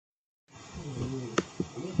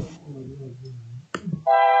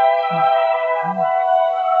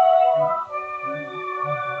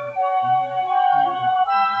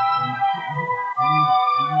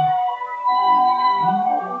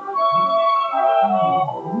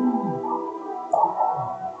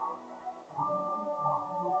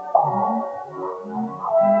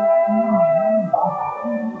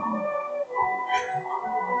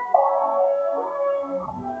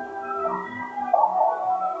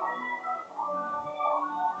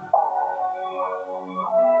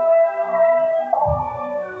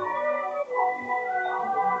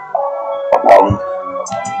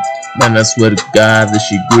Man, I swear to God that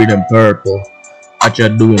she green and purple. Out here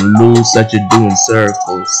doing loops, out here doing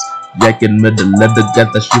circles. Jack in middle leather,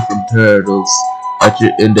 got that shit from Turtles. Out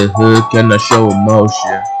here in the hood, can I show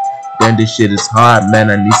emotion? Damn, this shit is hard, man,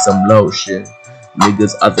 I need some lotion.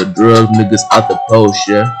 Niggas out the drugs, niggas out the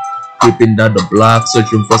potion. Creeping down the block,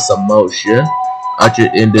 searching for some motion. Out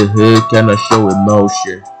here in the hood, can I show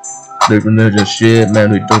emotion? Living in the shit,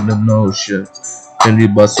 man, we don't know shit. Henry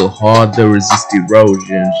but so hard they resist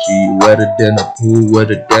erosion. She wetter than a pool,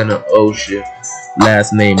 wetter than an ocean.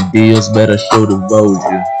 Last name Bills, better show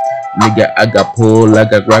devotion. Nigga, I got pull, I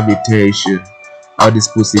got gravitation. All these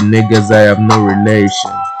pussy niggas, I have no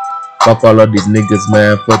relation. Fuck all of these niggas,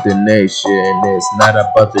 man, for the nation. It's not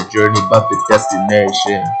about the journey, about the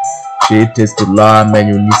destination. Shit is too long, man,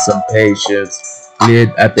 you need some patience.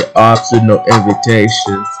 Cleared at the ops with no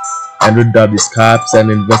invitations. Handled all these cops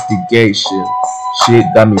and investigation. Shit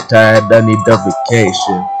got me tired, I need a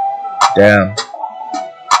vacation. Damn.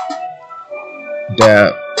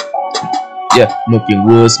 Damn. Yeah, smoking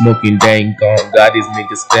wood, smoking dang gone. Got these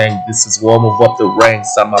niggas dang. This is war, move up the ranks.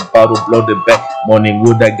 I'm about to blow the back. Morning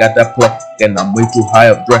wood, I got that play. And I'm way too high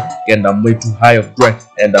up drink. And I'm way too high up drink.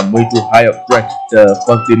 And I'm way too high up drink. The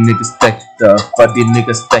fuck these niggas think. The fuck these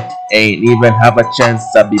niggas think. Ain't even have a chance.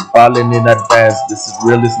 I be ballin' in advance. This is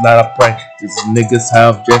real, it's not a prank. These niggas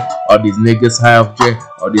have J. All these niggas have J.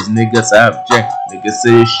 All these niggas have J. Niggas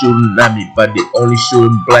say they shooting at me, but they only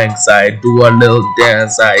shooting blanks. I do a little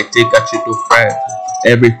dance. I take a shit to France.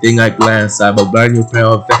 Everything I glance, I'm a brand new pair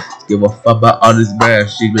of vans. Give a fuck about all these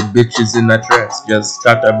brands. She with bitches in a trance. Just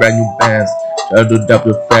got a brand new bands. Try to dump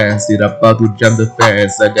the fans. See the about to jump the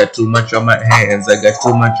fans. I got too much on my hands. I got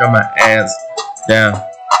too much on my hands. Damn.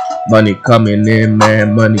 Money coming in,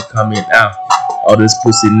 man. Money coming out. All these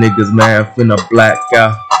pussy niggas, man. Finna black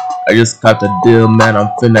out. I just caught the deal, man. I'm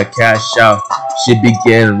finna cash out. She be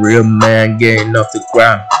getting real, man. Getting off the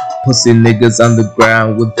ground. Pussy niggas on the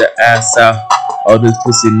ground with their ass out. All these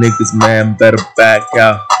pussy niggas, man, better back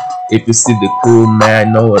out. If you see the crew,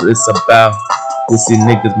 man, know what it's about. Pussy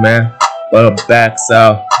niggas, man, better backs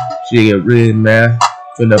out. She get real, man,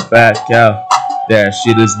 finna back out. That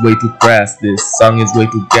shit is way too crass. This song is way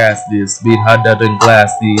too gas. This beat harder than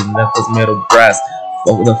glass. These knuckles made of brass.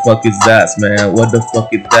 What the fuck is that, man? What the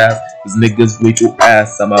fuck is that? These niggas way too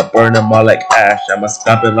ass. I'ma burn them all like ash. I'ma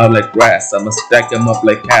stomp them out like grass. I'ma stack them up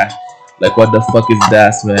like cash. Like what the fuck is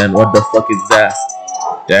that, man? What the fuck is that?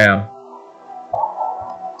 Damn.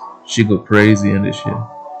 She go crazy in this shit.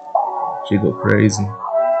 She go crazy.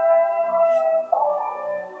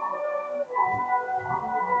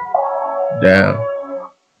 Damn.